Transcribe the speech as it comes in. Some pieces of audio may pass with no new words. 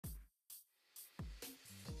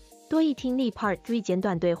多益听力 Part 3简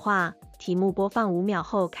短对话，题目播放5秒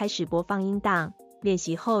后开始播放音档，练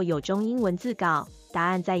习后有中英文字稿，答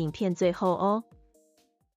案在影片最后哦。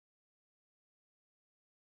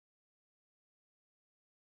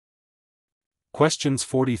Questions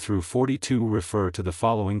 40 through 42 refer to the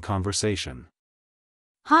following conversation.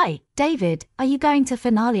 Hi, David, are you going to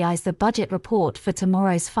finalize the budget report for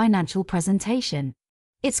tomorrow's financial presentation?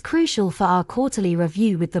 It's crucial for our quarterly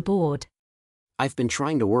review with the board. I've been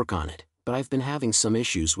trying to work on it, but I've been having some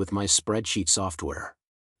issues with my spreadsheet software.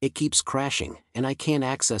 It keeps crashing, and I can't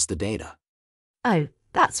access the data. Oh,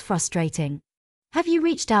 that's frustrating. Have you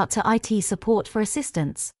reached out to IT support for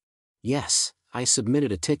assistance? Yes, I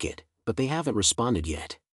submitted a ticket, but they haven't responded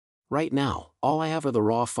yet. Right now, all I have are the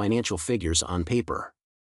raw financial figures on paper.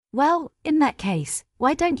 Well, in that case,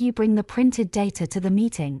 why don't you bring the printed data to the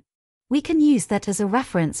meeting? We can use that as a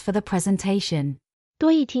reference for the presentation.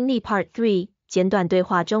 多益听力 Part 3简短对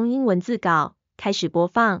话中英文字稿开始播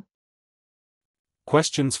放。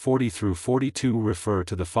Questions 40 through 42 refer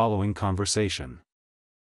to the following conversation.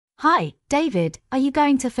 Hi, David, are you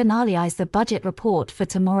going to finalize the budget report for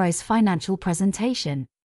tomorrow's financial presentation?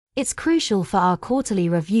 It's crucial for our quarterly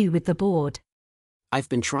review with the board. I've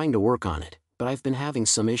been trying to work on it, but I've been having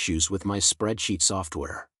some issues with my spreadsheet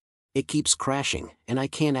software. It keeps crashing, and I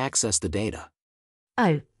can't access the data.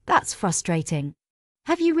 Oh, that's frustrating.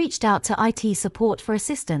 Have you reached out to IT support for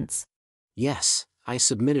assistance? Yes, I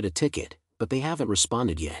submitted a ticket, but they haven't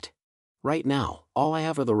responded yet. Right now, all I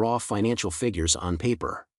have are the raw financial figures on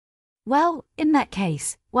paper. Well, in that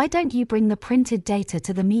case, why don't you bring the printed data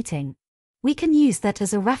to the meeting? We can use that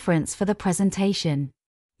as a reference for the presentation.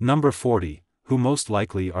 Number 40. Who most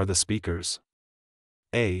likely are the speakers?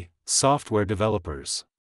 A. Software developers.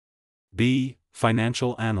 B.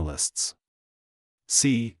 Financial analysts.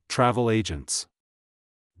 C. Travel agents.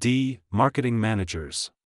 D. Marketing managers.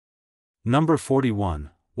 Number 41.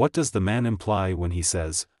 What does the man imply when he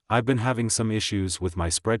says, "I've been having some issues with my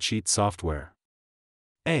spreadsheet software"?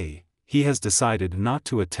 A. He has decided not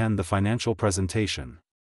to attend the financial presentation.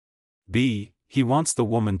 B. He wants the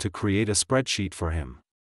woman to create a spreadsheet for him.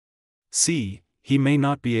 C. He may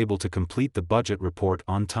not be able to complete the budget report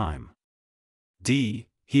on time. D.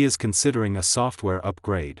 He is considering a software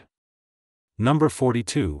upgrade. Number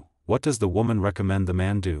 42. What does the woman recommend the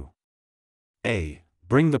man do? A.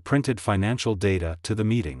 Bring the printed financial data to the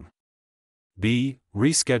meeting. B.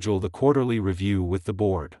 Reschedule the quarterly review with the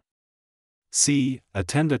board. C.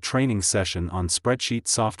 Attend a training session on spreadsheet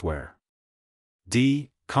software. D.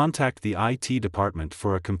 Contact the IT department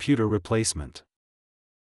for a computer replacement.